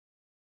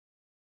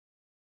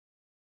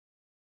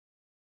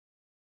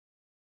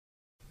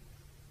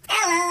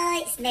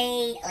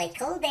me,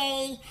 little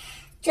D.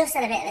 Just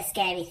had a bit of a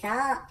scary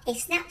thought.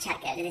 If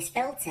Snapchat get rid of this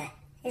filter,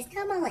 there's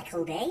no more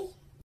little D.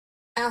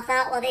 I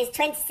thought, well, there's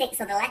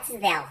 26 other letters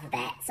of the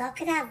alphabet, so I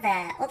could have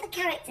other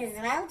characters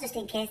as well, just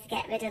in case they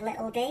get rid of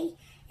little D.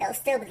 It'll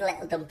still be the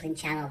Little Dumplin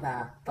channel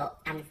though, but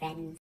I'm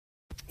friends.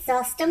 So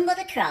I stumbled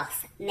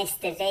across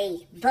Mr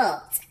V,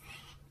 but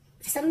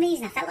for some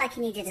reason I felt like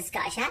he needed a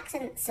Scottish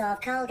accent, so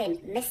I've called him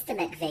Mr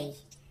McV.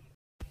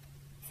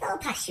 So I'll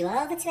pass you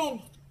over to him.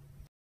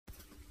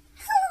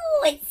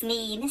 Hello, it's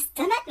me,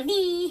 Mr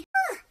McV.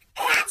 Oh,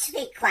 I'm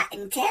actually quite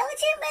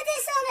intelligent with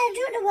this on. I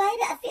don't know why,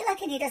 but I feel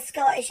like I need a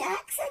Scottish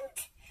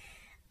accent.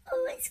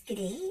 Oh, it's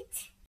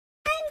great.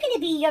 I'm going to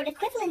be your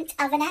equivalent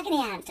of an agony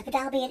aunt, but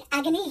I'll be an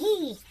agony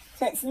he.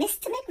 So it's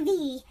Mr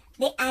McV,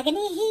 the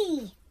agony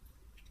he.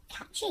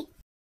 Catchy.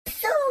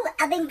 So,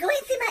 I've been going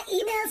through my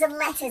emails and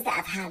letters that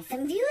I've had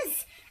from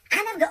viewers,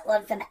 and I've got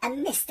one from a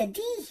Mr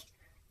D.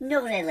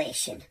 No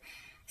relation.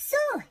 So,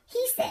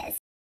 he says,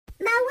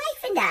 my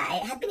wife and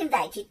I have been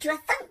invited to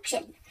a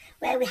function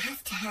where we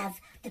have to have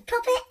the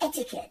proper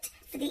etiquette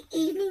for the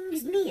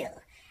evening's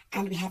meal,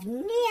 and we have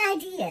no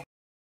idea.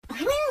 Well,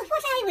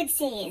 what I would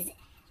say is,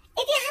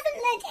 if you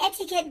haven't learnt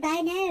etiquette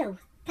by now,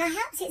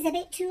 perhaps it's a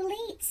bit too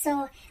late,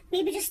 so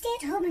maybe just stay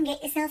at home and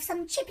get yourself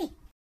some chippy.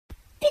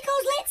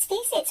 Because let's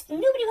face it,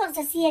 nobody wants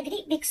to see a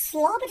great big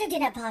slob at a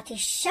dinner party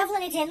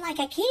shoveling it in like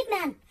a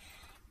caveman.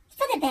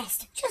 For the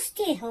best, just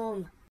stay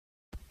home.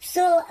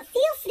 So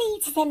feel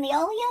free to send me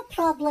all your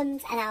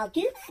problems and I'll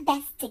do my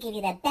best to give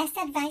you the best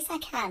advice I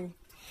can.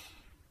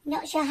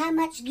 Not sure how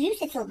much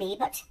use it'll be,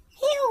 but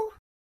hey-ho.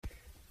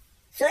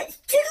 So it's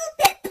toodle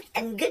pip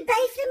and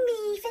goodbye from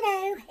me for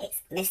now.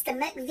 It's Mr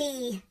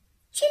McV.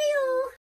 Cheerio!